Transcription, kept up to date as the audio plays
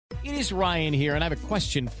It is Ryan here, and I have a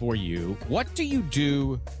question for you. What do you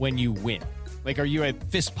do when you win? Like, are you a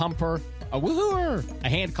fist pumper, a woo-hooer, a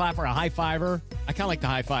hand clapper, a high fiver? I kind of like the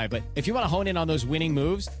high five, but if you want to hone in on those winning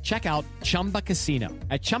moves, check out Chumba Casino.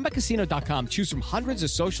 At ChumbaCasino.com, choose from hundreds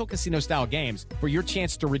of social casino-style games for your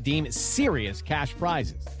chance to redeem serious cash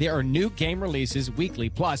prizes. There are new game releases weekly,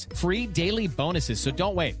 plus free daily bonuses. So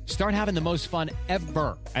don't wait. Start having the most fun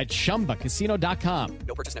ever at ChumbaCasino.com.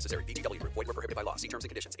 No purchase necessary. VGW Group. Void where prohibited by law. See terms and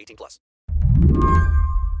conditions. 18+.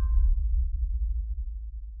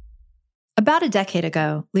 About a decade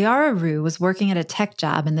ago, Liara Rue was working at a tech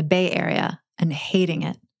job in the Bay Area and hating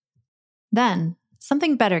it. Then,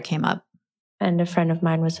 something better came up. And a friend of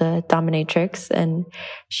mine was a dominatrix, and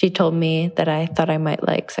she told me that I thought I might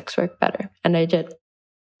like sex work better, and I did.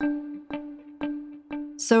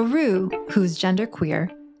 So Rue, who's genderqueer,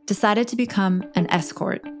 decided to become an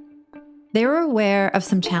escort. They were aware of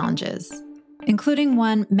some challenges, including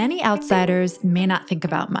one many outsiders may not think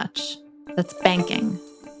about much. That's banking.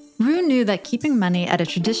 Rue knew that keeping money at a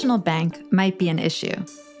traditional bank might be an issue.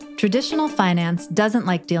 Traditional finance doesn't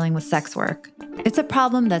like dealing with sex work. It's a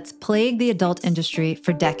problem that's plagued the adult industry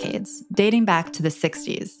for decades, dating back to the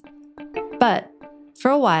 60s. But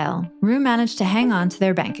for a while, Rue managed to hang on to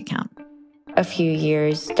their bank account. A few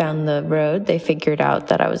years down the road, they figured out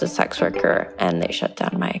that I was a sex worker, and they shut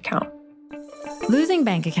down my account. Losing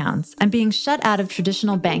bank accounts and being shut out of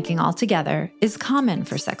traditional banking altogether is common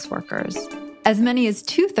for sex workers. As many as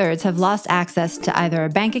 2/3 have lost access to either a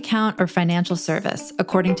bank account or financial service,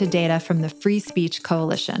 according to data from the Free Speech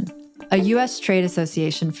Coalition, a U.S. trade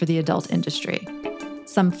association for the adult industry.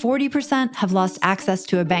 Some 40% have lost access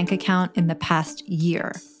to a bank account in the past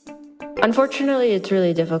year. Unfortunately, it's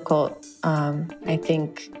really difficult. I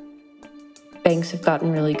think banks have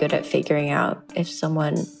gotten really good at figuring out if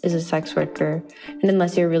someone is a sex worker. And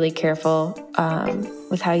unless you're really careful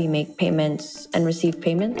with how you make payments and receive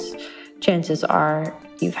payments, chances are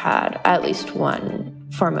you've had at least one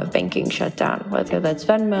form of banking shut down, whether that's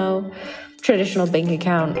Venmo, traditional bank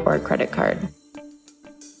account, or credit card.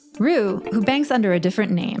 Rue, who banks under a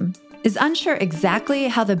different name, is unsure exactly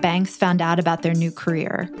how the banks found out about their new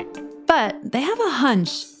career. But they have a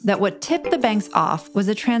hunch that what tipped the banks off was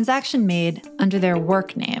a transaction made under their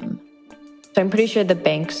work name. So I'm pretty sure the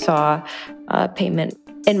bank saw a payment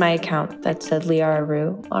in my account that said Liara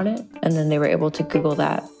Rue on it, and then they were able to Google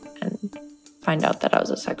that and find out that I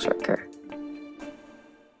was a sex worker.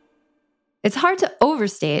 It's hard to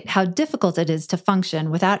overstate how difficult it is to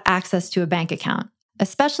function without access to a bank account,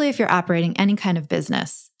 especially if you're operating any kind of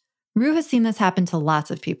business. Rue has seen this happen to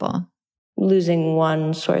lots of people. Losing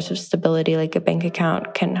one source of stability like a bank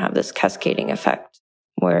account can have this cascading effect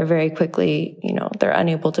where very quickly, they're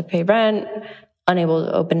unable to pay rent, unable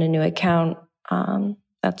to open a new account,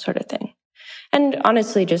 that sort of thing. And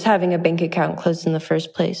honestly, just having a bank account closed in the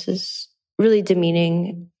first place is really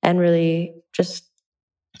demeaning and really just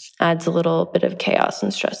adds a little bit of chaos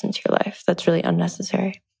and stress into your life. That's really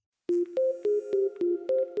unnecessary.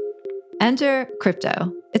 Enter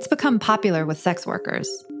crypto. It's become popular with sex workers.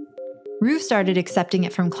 Rue started accepting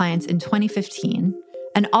it from clients in 2015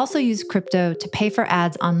 and also used crypto to pay for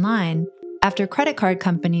ads online after credit card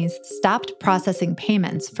companies stopped processing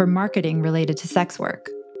payments for marketing related to sex work.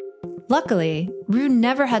 Luckily, Rue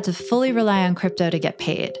never had to fully rely on crypto to get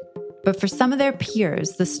paid. But for some of their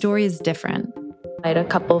peers, the story is different. I had a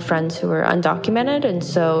couple friends who were undocumented, and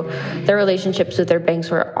so their relationships with their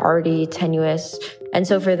banks were already tenuous. And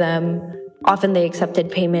so for them, often they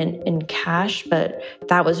accepted payment in cash, but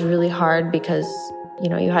that was really hard because,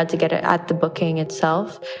 you had to get it at the booking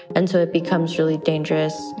itself. And so it becomes really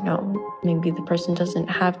dangerous. Maybe the person doesn't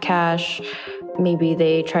have cash. Maybe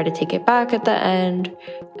they try to take it back at the end.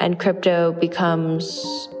 And crypto becomes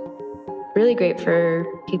really great for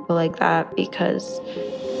people like that because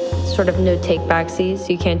it's sort of no take-backsies.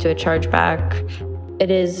 You can't do a chargeback. It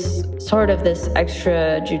is sort of this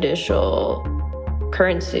extrajudicial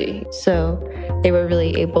currency. So they were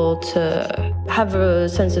really able to have a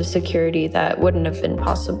sense of security that wouldn't have been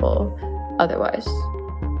possible otherwise.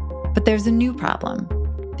 But there's a new problem.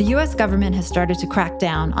 The US government has started to crack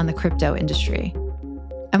down on the crypto industry.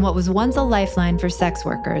 And what was once a lifeline for sex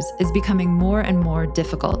workers is becoming more and more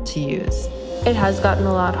difficult to use. It has gotten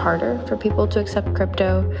a lot harder for people to accept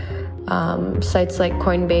crypto. Sites like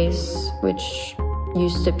Coinbase, which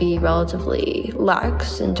used to be relatively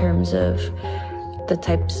lax in terms of the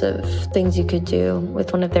types of things you could do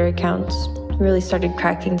with one of their accounts, really started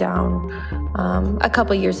cracking down a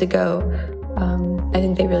couple years ago. I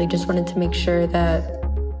think they really just wanted to make sure that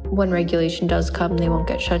when regulation does come, they won't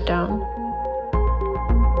get shut down.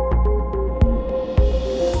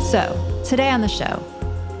 So, today on the show,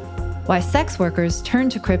 why sex workers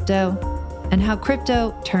turned to crypto, and how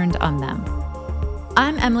crypto turned on them.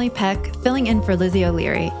 I'm Emily Peck, filling in for Lizzie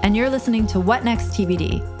O'Leary, and you're listening to What Next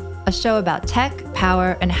TBD, a show about tech,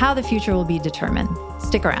 power, and how the future will be determined.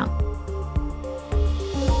 Stick around.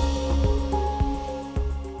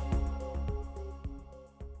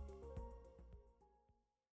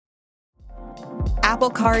 Apple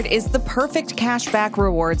Card is the perfect cashback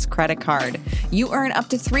rewards credit card. You earn up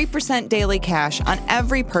to 3% daily cash on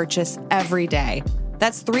every purchase every day.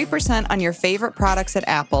 That's 3% on your favorite products at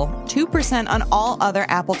Apple, 2% on all other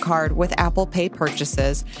Apple Card with Apple Pay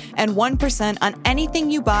purchases, and 1% on anything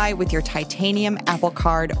you buy with your titanium Apple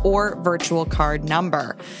Card or virtual card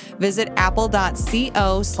number. Visit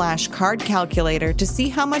apple.co/card calculator to see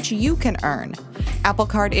how much you can earn. Apple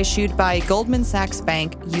Card issued by Goldman Sachs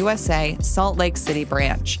Bank, USA, Salt Lake City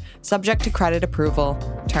branch. Subject to credit approval.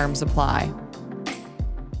 Terms apply.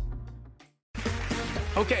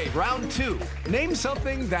 Okay, round two. Name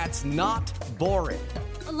something that's not boring.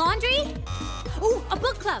 A laundry? Ooh, a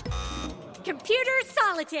book club. Computer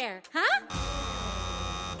solitaire, huh?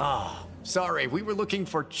 Ah, sorry, we were looking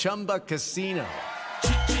for Chumba Casino.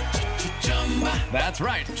 That's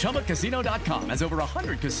right, ChumbaCasino.com has over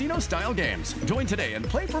 100 casino-style games. Join today and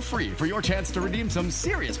play for free for your chance to redeem some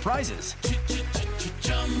serious prizes.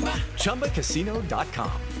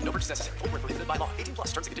 ChumbaCasino.com. No purchase necessary. Void where prohibited by law. 18 plus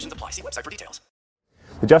terms and conditions apply. See website for details.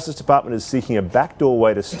 The Justice Department is seeking a backdoor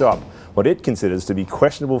way to stop what it considers to be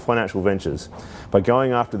questionable financial ventures by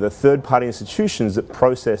going after the third-party institutions that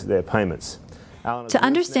process their payments. To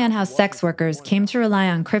understand how sex workers came to rely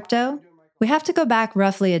on crypto, we have to go back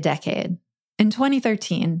roughly a decade. In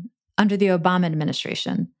 2013, under the Obama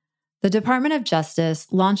administration, the Department of Justice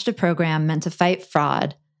launched a program meant to fight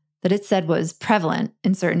fraud that it said was prevalent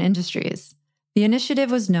in certain industries. The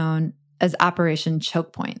initiative was known as Operation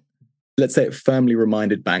Choke Point. Let's say it firmly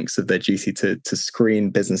reminded banks of their duty to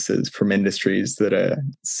screen businesses from industries that are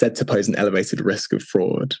said to pose an elevated risk of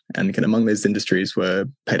fraud. And among those industries were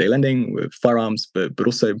payday lending, with firearms, but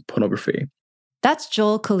also pornography. That's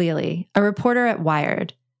Joel Khalili, a reporter at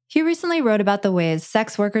Wired. He recently wrote about the ways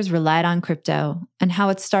sex workers relied on crypto and how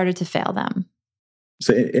it started to fail them.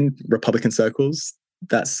 So in Republican circles,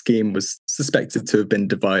 that scheme was suspected to have been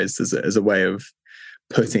devised as a way of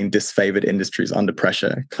putting disfavored industries under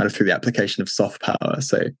pressure, kind of through the application of soft power.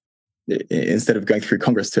 So instead of going through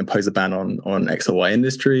Congress to impose a ban on X or Y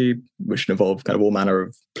industry, which involved kind of all manner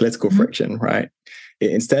of political friction, right?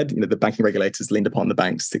 Instead, the banking regulators leaned upon the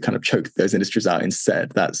banks to kind of choke those industries out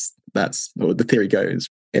instead. That's what the theory goes.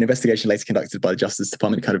 An investigation later conducted by the Justice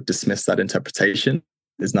Department kind of dismissed that interpretation.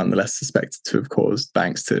 Is nonetheless suspected to have caused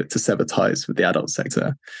banks to sever ties with the adult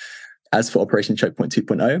sector. As for Operation Choke Point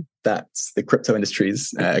 2.0, that's the crypto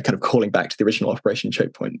industries kind of calling back to the original Operation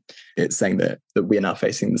Choke Point. It's saying that we are now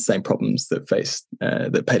facing the same problems that faced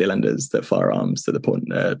that payday lenders, that firearms, that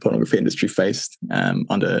the pornography industry faced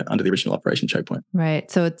under the original Operation Choke Point.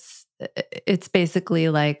 Right. So it's basically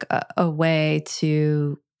like a way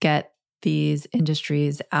to get these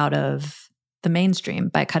industries out of the mainstream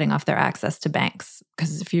by cutting off their access to banks.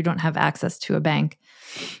 Because if you don't have access to a bank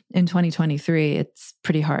in 2023, it's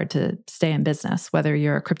pretty hard to stay in business, whether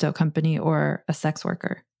you're a crypto company or a sex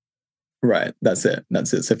worker. Right. That's it.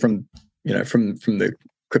 So from the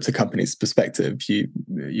crypto company's perspective, you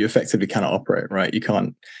effectively cannot operate, right? You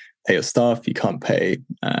can't pay your staff, you can't pay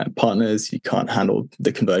partners, you can't handle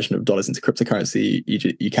the conversion of dollars into cryptocurrency.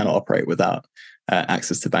 You cannot operate without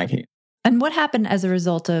access to banking. And what happened as a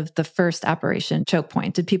result of the first Operation Choke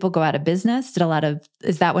Point? Did people go out of business?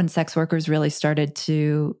 Is that when sex workers really started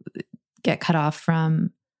to get cut off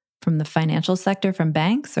from the financial sector, from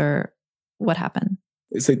banks, or what happened?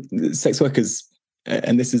 So sex workers,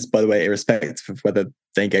 and this is, by the way, irrespective of whether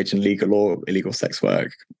they engage in legal or illegal sex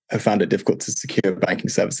work, have found it difficult to secure banking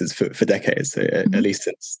services for decades, at least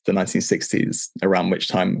since the 1960s, around which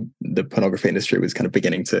time the pornography industry was kind of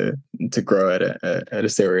beginning to grow at a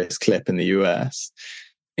serious clip in the US.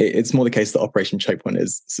 It's more the case that Operation Choke Point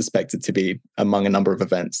is suspected to be among a number of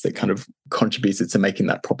events that kind of contributed to making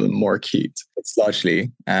that problem more acute. It's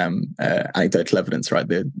largely anecdotal evidence, right?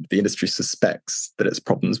 The industry suspects that its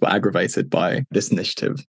problems were aggravated by this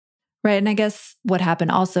initiative. Right. And I guess what happened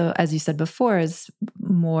also, as you said before, is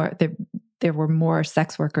there were more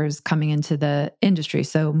sex workers coming into the industry.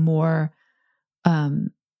 So more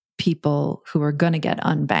people who are going to get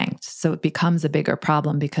unbanked. So it becomes a bigger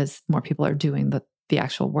problem because more people are doing the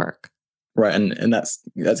actual work. Right. And that's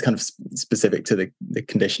kind of specific to the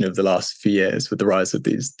condition of the last few years with the rise of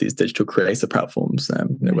these digital creator platforms,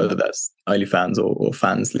 whether that's OnlyFans or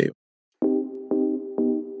Fansly.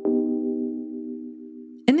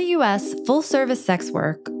 In the US, full-service sex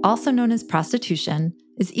work, also known as prostitution,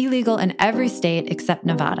 is illegal in every state except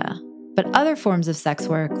Nevada. But other forms of sex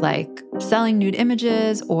work, like selling nude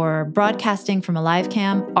images or broadcasting from a live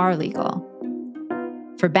cam, are legal.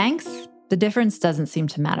 For banks, the difference doesn't seem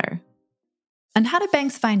to matter. And how do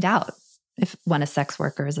banks find out when a sex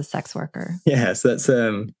worker is a sex worker? Yeah, so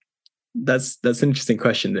that's an interesting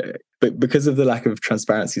question. But because of the lack of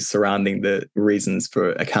transparency surrounding the reasons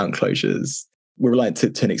for account closures, we're reliant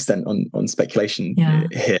to an extent on speculation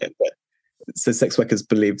here. But, so sex workers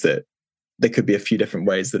believe that there could be a few different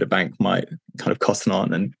ways that a bank might kind of cotton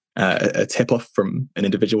on and a tip-off from an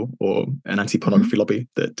individual or an anti-pornography lobby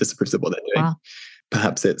that disapproves of what they're doing. Wow.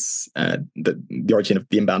 Perhaps it's the origin of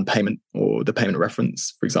the inbound payment or the payment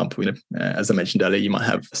reference. For example, as I mentioned earlier, you might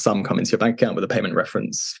have some come into your bank account with a payment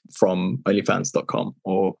reference from OnlyFans.com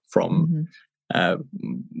or from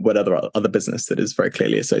whatever other business that is very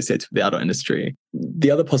clearly associated with the adult industry. The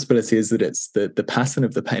other possibility is that it's the pattern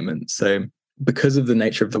of the payment. So because of the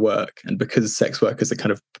nature of the work and because sex workers are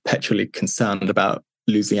kind of perpetually concerned about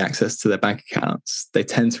losing access to their bank accounts, they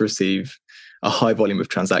tend to receive a high volume of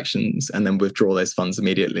transactions and then withdraw those funds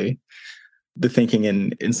immediately. The thinking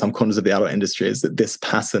in some corners of the adult industry is that this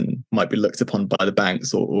pattern might be looked upon by the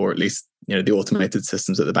banks or at least the automated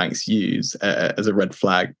systems that the banks use as a red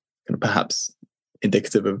flag, kind of perhaps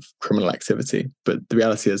indicative of criminal activity. But the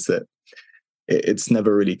reality is that it's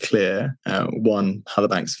never really clear, one, how the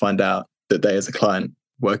banks find out that they as a client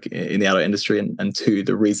work in the adult industry, and two,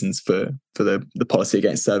 the reasons for the policy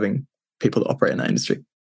against serving people that operate in that industry.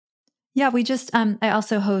 Yeah, we just, I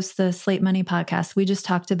also host the Slate Money podcast. We just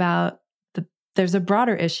talked about there's a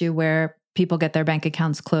broader issue where people get their bank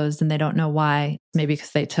accounts closed and they don't know why. Maybe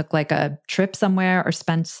because they took like a trip somewhere or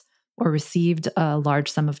spent or received a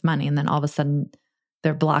large sum of money. And then all of a sudden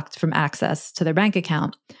they're blocked from access to their bank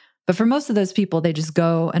account. But for most of those people, they just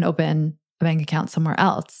go and open a bank account somewhere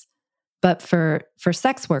else. But for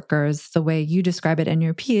sex workers, the way you describe it in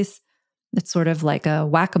your piece, it's sort of like a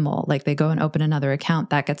whack-a-mole. Like they go and open another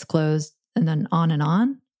account, that gets closed, and then on and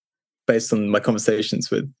on. Based on my conversations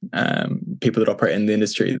with people that operate in the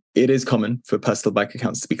industry, it is common for personal bank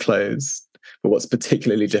accounts to be closed. But what's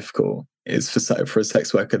particularly difficult is for a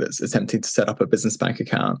sex worker that's attempting to set up a business bank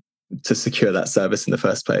account to secure that service in the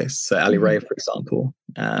first place. So Ali Ray, for example,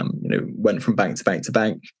 went from bank to bank to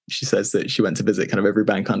bank. She says that she went to visit kind of every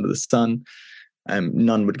bank under the sun.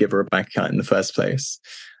 None would give her a bank account in the first place.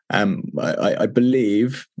 I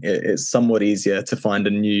believe it's somewhat easier to find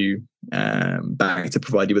a new bank to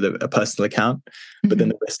provide you with a personal account, but then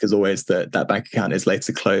the risk is always that bank account is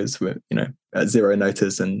later closed with at zero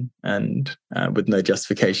notice and with no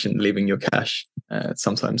justification, leaving your cash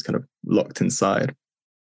sometimes kind of locked inside.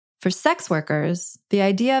 For sex workers, the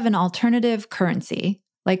idea of an alternative currency,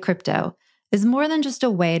 like crypto, is more than just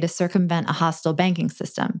a way to circumvent a hostile banking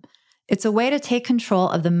system. It's a way to take control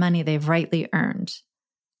of the money they've rightly earned.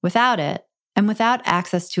 Without it, and without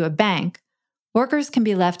access to a bank, workers can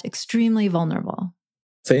be left extremely vulnerable.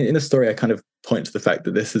 So in the story, I kind of point to the fact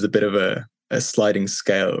that this is a bit of a sliding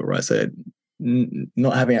scale, right? So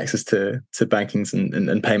not having access to bankings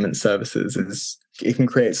and payment services it can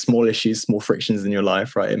create small issues, small frictions in your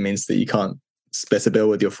life, right? It means that you can't split a bill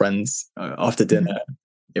with your friends after dinner.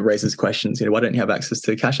 It raises questions. Why don't you have access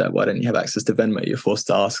to Cash App? Why don't you have access to Venmo? You're forced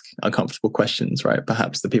to ask uncomfortable questions, right?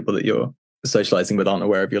 Perhaps the people that you're socializing with aren't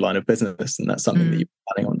aware of your line of business, and that's something that you're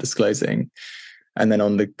planning on disclosing. And then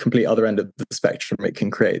on the complete other end of the spectrum, it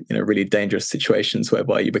can create really dangerous situations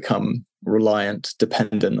whereby you become reliant,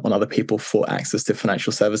 dependent on other people for access to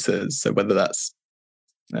financial services. So whether that's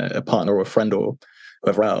a partner or a friend or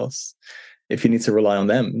whoever else, if you need to rely on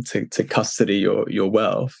them to custody your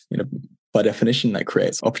wealth, by definition, that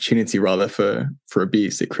creates opportunity rather for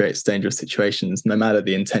abuse. It creates dangerous situations, no matter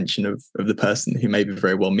the intention of the person who may be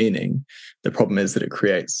very well-meaning. The problem is that it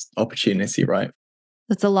creates opportunity, right?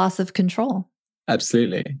 That's a loss of control.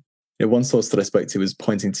 Absolutely. One source that I spoke to was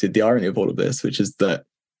pointing to the irony of all of this, which is that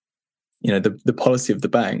the policy of the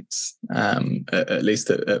banks, at least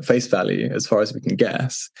at face value, as far as we can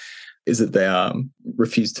guess, is that they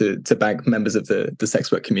refuse to bank members of the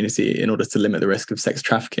sex work community in order to limit the risk of sex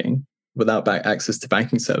trafficking. Without access to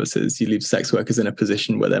banking services, you leave sex workers in a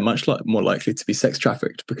position where they're much more likely to be sex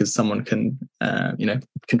trafficked, because someone can,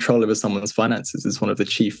 control over someone's finances is one of the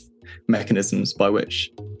chief mechanisms by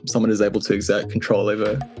which someone is able to exert control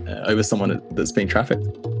over someone that's being trafficked.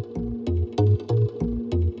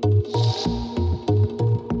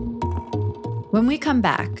 When we come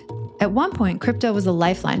back, at one point, crypto was a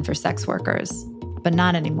lifeline for sex workers, but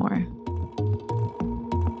not anymore.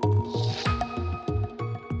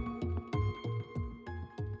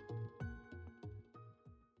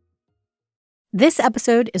 This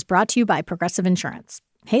episode is brought to you by Progressive Insurance.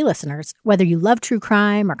 Hey, listeners, whether you love true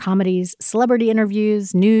crime or comedies, celebrity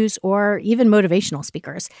interviews, news, or even motivational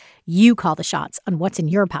speakers, you call the shots on what's in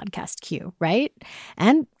your podcast queue, right?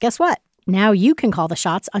 And guess what? Now you can call the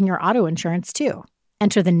shots on your auto insurance, too.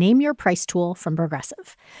 Enter the Name Your Price tool from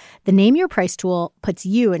Progressive. The Name Your Price tool puts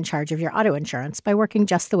you in charge of your auto insurance by working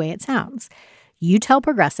just the way it sounds. You tell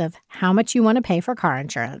Progressive how much you want to pay for car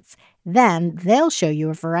insurance. Then they'll show you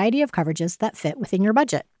a variety of coverages that fit within your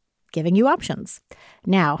budget, giving you options.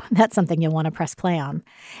 Now, that's something you'll want to press play on.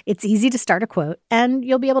 It's easy to start a quote, and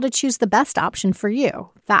you'll be able to choose the best option for you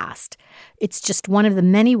fast. It's just one of the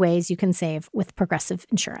many ways you can save with Progressive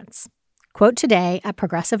Insurance. Quote today at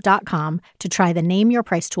Progressive.com to try the Name Your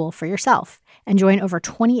Price tool for yourself and join over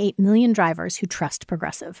 28 million drivers who trust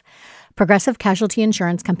Progressive. Progressive Casualty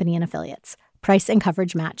Insurance Company and Affiliates. Price and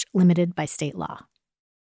coverage match limited by state law.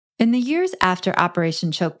 In the years after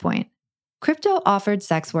Operation Choke Point, crypto offered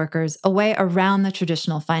sex workers a way around the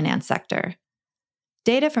traditional finance sector.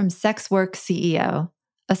 Data from SexWork CEO,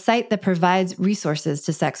 a site that provides resources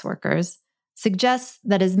to sex workers, suggests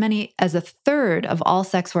that as many as a third of all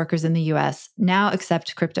sex workers in the US now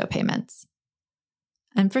accept crypto payments.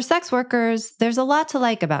 And for sex workers, there's a lot to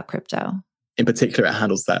like about crypto. In particular, it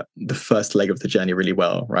handles the first leg of the journey really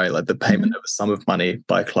well, right? Like the payment of a sum of money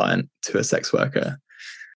by a client to a sex worker.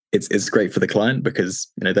 It's great for the client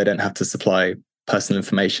because, they don't have to supply personal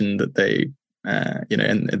information that they,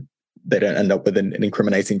 and they don't end up with an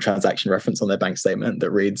incriminating transaction reference on their bank statement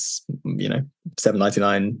that reads,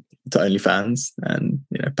 $7.99 to OnlyFans, and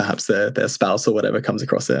perhaps their spouse or whatever comes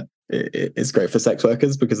across it. It's great for sex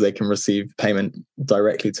workers because they can receive payment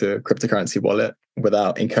directly to a cryptocurrency wallet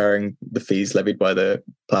without incurring the fees levied by the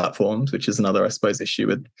platforms, which is another, I suppose, issue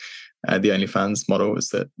with the OnlyFans model, is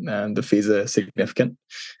that the fees are significant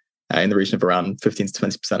in the region of around 15 to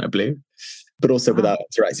 20%, I believe. But also without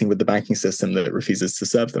interacting with the banking system that refuses to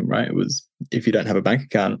serve them, right? It was, if you don't have a bank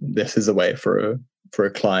account, this is a way for a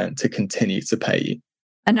client to continue to pay you.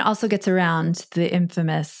 And it also gets around the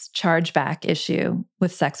infamous chargeback issue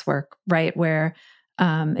with sex work, right? Where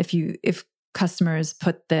if customers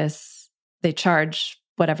put this, they charge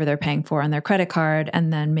whatever they're paying for on their credit card,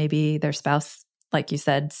 and then maybe their spouse, like you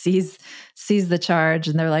said, sees the charge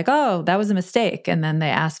and they're like, oh, that was a mistake. And then they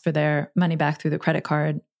ask for their money back through the credit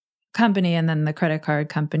card company, and then the credit card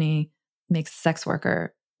company makes the sex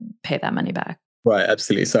worker pay that money back. Right,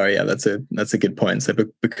 absolutely. Sorry, yeah, that's a good point. So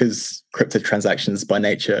because crypto transactions by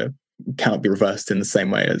nature cannot be reversed in the same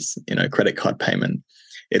way as credit card payment,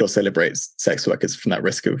 it also liberates sex workers from that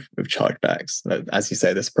risk of chargebacks. As you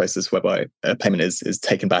say, this process whereby a payment is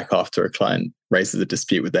taken back after a client raises a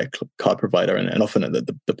dispute with their card provider, and often at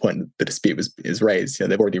the point that the dispute is raised,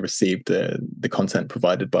 they've already received the content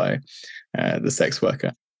provided by the sex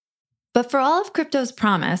worker. But for all of crypto's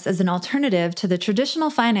promise as an alternative to the traditional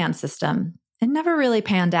finance system, it never really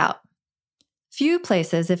panned out. Few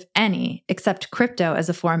places, if any, accept crypto as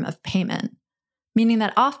a form of payment, meaning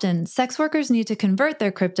that often sex workers need to convert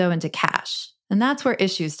their crypto into cash, and that's where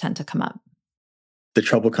issues tend to come up. The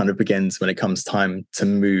trouble kind of begins when it comes time to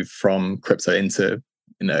move from crypto into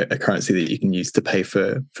a currency that you can use to pay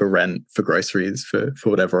for rent, for groceries, for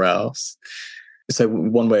whatever else. So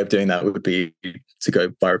one way of doing that would be to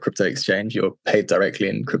go via a crypto exchange. You're paid directly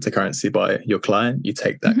in cryptocurrency by your client. You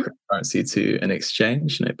take that cryptocurrency to an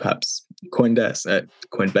exchange, perhaps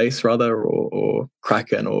Coinbase rather, or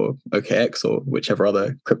Kraken or OKX or whichever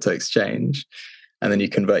other crypto exchange. And then you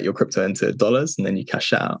convert your crypto into dollars and then you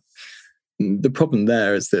cash out. The problem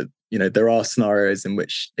there is that, there are scenarios in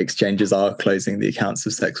which exchanges are closing the accounts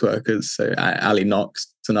of sex workers. So Ali Knox,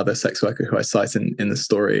 another sex worker who I cite in the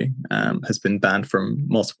story, has been banned from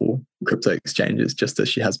multiple crypto exchanges just as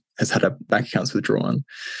she has had her bank accounts withdrawn.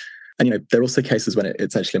 And there are also cases when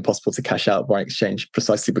it's actually impossible to cash out via exchange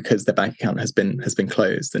precisely because their bank account has been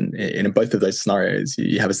closed. And in both of those scenarios,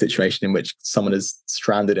 you have a situation in which someone is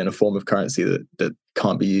stranded in a form of currency that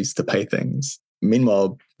can't be used to pay things.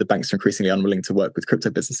 Meanwhile, the banks are increasingly unwilling to work with crypto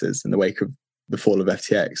businesses in the wake of the fall of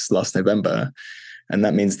FTX last November. And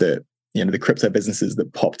that means that, the crypto businesses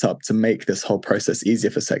that popped up to make this whole process easier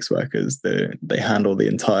for sex workers, they handle the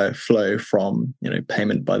entire flow from,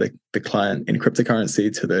 payment by the client in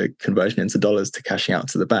cryptocurrency to the conversion into dollars to cashing out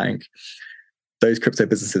to the bank. Those crypto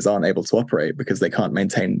businesses aren't able to operate because they can't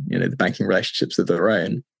maintain, the banking relationships of their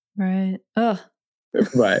own. Right. Oh.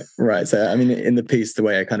 Right. So, in the piece, the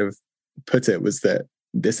way I kind of put it was that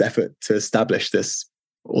this effort to establish this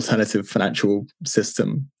alternative financial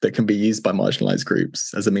system that can be used by marginalized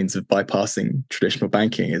groups as a means of bypassing traditional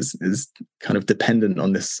banking is kind of dependent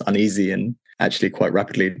on this uneasy and actually quite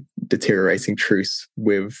rapidly deteriorating truce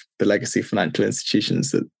with the legacy financial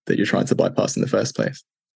institutions that you're trying to bypass in the first place.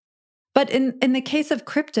 But in the case of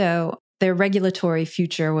crypto, their regulatory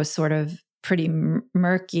future was sort of pretty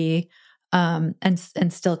murky, and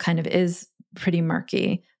still kind of is pretty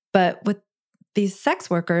murky. But with these sex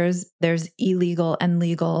workers, there's illegal and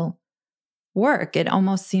legal work. It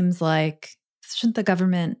almost seems like, shouldn't the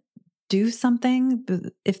government do something?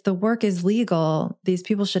 If the work is legal, these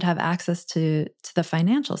people should have access to the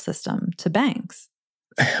financial system, to banks.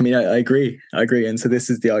 I mean, I agree. And so this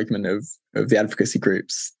is the argument of the advocacy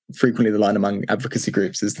groups. Frequently, the line among advocacy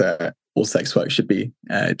groups is that all sex work should be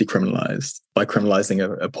decriminalized. By criminalizing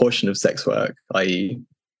a portion of sex work, i.e.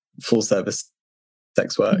 full service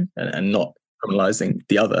sex work, and not criminalizing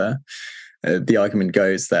the other, the argument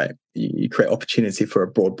goes that you create opportunity for a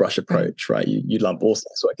broad brush approach, right? You lump all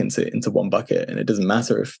sex work into one bucket, and it doesn't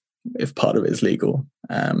matter if part of it is legal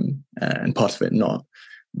and part of it not,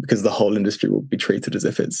 because the whole industry will be treated as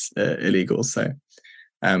if it's illegal. So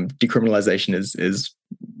decriminalization is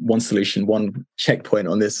one solution, one checkpoint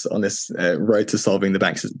on this road to solving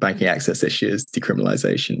the banking access issue is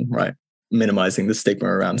decriminalization, right? Minimizing the stigma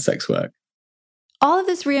around sex work. All of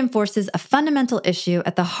this reinforces a fundamental issue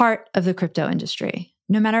at the heart of the crypto industry.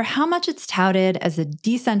 No matter how much it's touted as a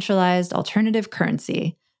decentralized alternative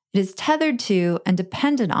currency, it is tethered to and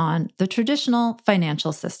dependent on the traditional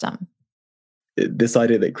financial system. This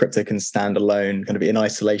idea that crypto can stand alone, kind of in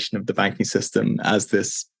isolation of the banking system as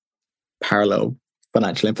this parallel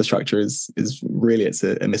financial infrastructure is really, it's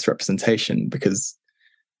a misrepresentation, because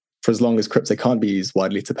for as long as crypto can't be used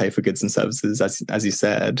widely to pay for goods and services, as you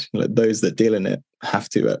said, those that deal in it have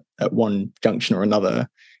to at one junction or another,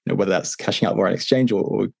 whether that's cashing out via an exchange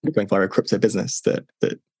or going via a crypto business that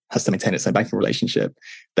has to maintain its own banking relationship,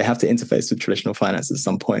 they have to interface with traditional finance at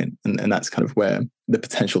some point, and that's kind of where the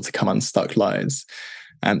potential to come unstuck lies.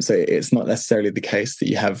 So it's not necessarily the case that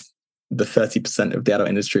you have the 30% of the adult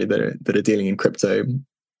industry that are dealing in crypto,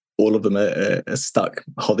 all of them are stuck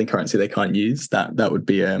holding currency they can't use. That would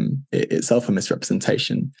be itself a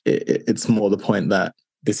misrepresentation. It's more the point that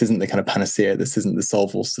this isn't the kind of panacea, this isn't the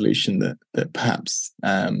solve-all solution that perhaps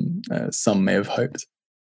some may have hoped.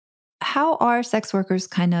 How are sex workers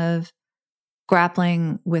kind of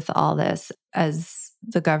grappling with all this as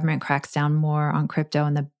the government cracks down more on crypto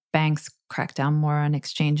and the banks crack down more on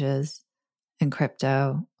exchanges in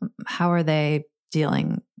crypto? How are they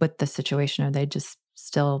dealing with the situation? Are they just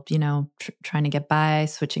still, trying to get by,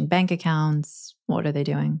 switching bank accounts? What are they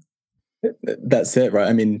doing? That's it, right?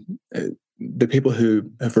 I mean, the people who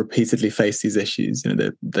have repeatedly faced these issues,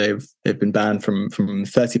 they've been banned from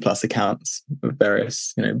 30 plus accounts of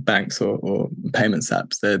various, banks or payments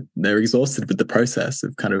apps. They're exhausted with the process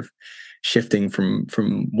of kind of shifting from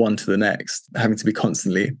one to the next, having to be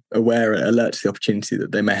constantly aware and alert to the opportunity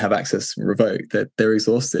that they may have access revoked. That they're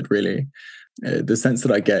exhausted, really. The sense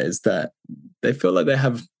that I get is that they feel like they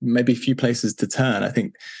have maybe a few places to turn. I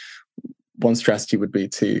think one strategy would be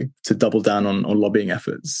to double down on lobbying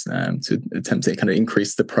efforts, to attempt to kind of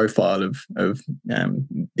increase the profile of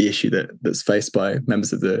the issue that's faced by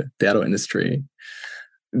members of the adult industry.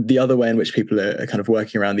 The other way in which people are kind of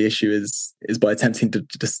working around the issue is by attempting to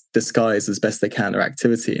disguise as best they can their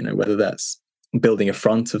activity, whether that's building a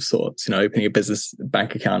front of sorts, opening a business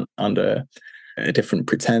bank account under a different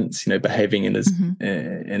pretense, behaving in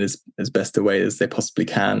as best a way as they possibly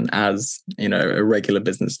can, as a regular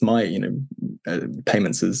business might,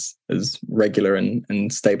 payments as regular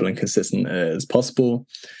and stable and consistent as possible.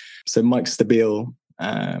 So Mike Stabile,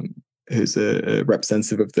 who's a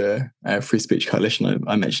representative of the Free Speech Coalition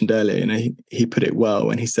I mentioned earlier, he put it well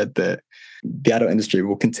when he said that the adult industry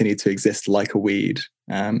will continue to exist like a weed.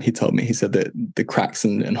 He told me, he said that the cracks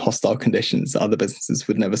and hostile conditions that other businesses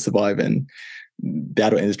would never survive in, the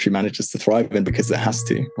adult industry manages to thrive in because it has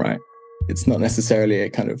to, right? It's not necessarily a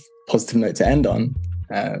kind of positive note to end on,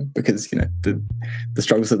 because the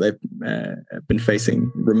struggles that they've been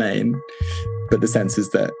facing remain, but the sense is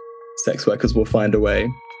that sex workers will find a way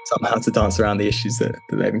somehow to dance around the issues that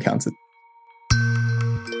they've encountered.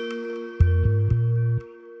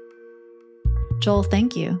 Joel,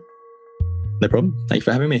 thank you. No problem. Thank you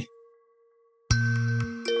for having me.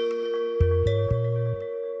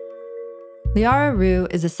 Liara Rue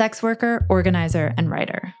is a sex worker, organizer, and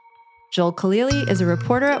writer. Joel Khalili is a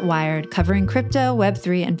reporter at Wired covering crypto,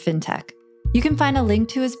 Web3, and fintech. You can find a link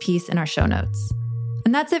to his piece in our show notes.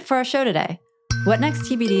 And that's it for our show today. What Next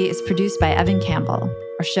TBD is produced by Evan Campbell.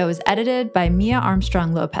 Our show is edited by Mia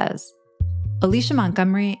Armstrong Lopez. Alicia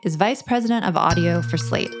Montgomery is Vice President of Audio for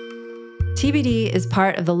Slate. TBD is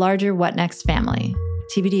part of the larger What Next family.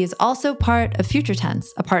 TBD is also part of Future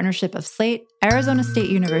Tense, a partnership of Slate, Arizona State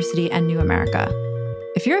University, and New America.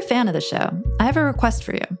 If you're a fan of the show, I have a request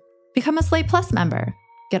for you. Become a Slate Plus member.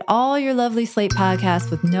 Get all your lovely Slate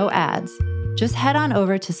podcasts with no ads. Just head on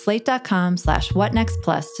over to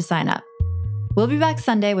slate.com/whatnextplus to sign up. We'll be back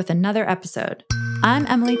Sunday with another episode. I'm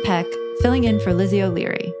Emily Peck, filling in for Lizzie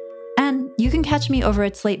O'Leary. And you can catch me over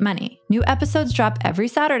at Slate Money. New episodes drop every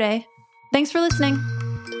Saturday. Thanks for listening.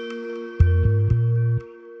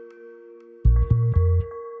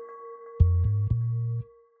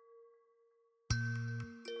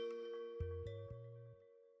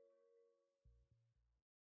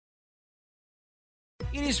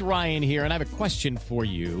 It is Ryan here, and I have a question for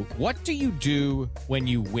you. What do you do when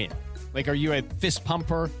you win? Like, are you a fist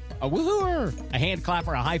pumper, a woohooer, a hand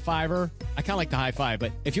clapper, a high fiver? I kind of like the high five,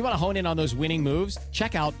 but if you want to hone in on those winning moves,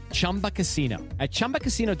 check out Chumba Casino. At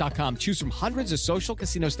ChumbaCasino.com, choose from hundreds of social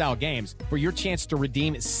casino-style games for your chance to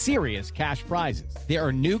redeem serious cash prizes. There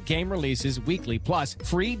are new game releases weekly, plus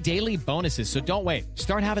free daily bonuses. So don't wait.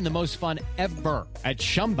 Start having the most fun ever at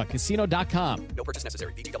ChumbaCasino.com. No purchase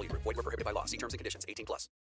necessary. VGW Group. Void where prohibited by law. See terms and conditions. 18+.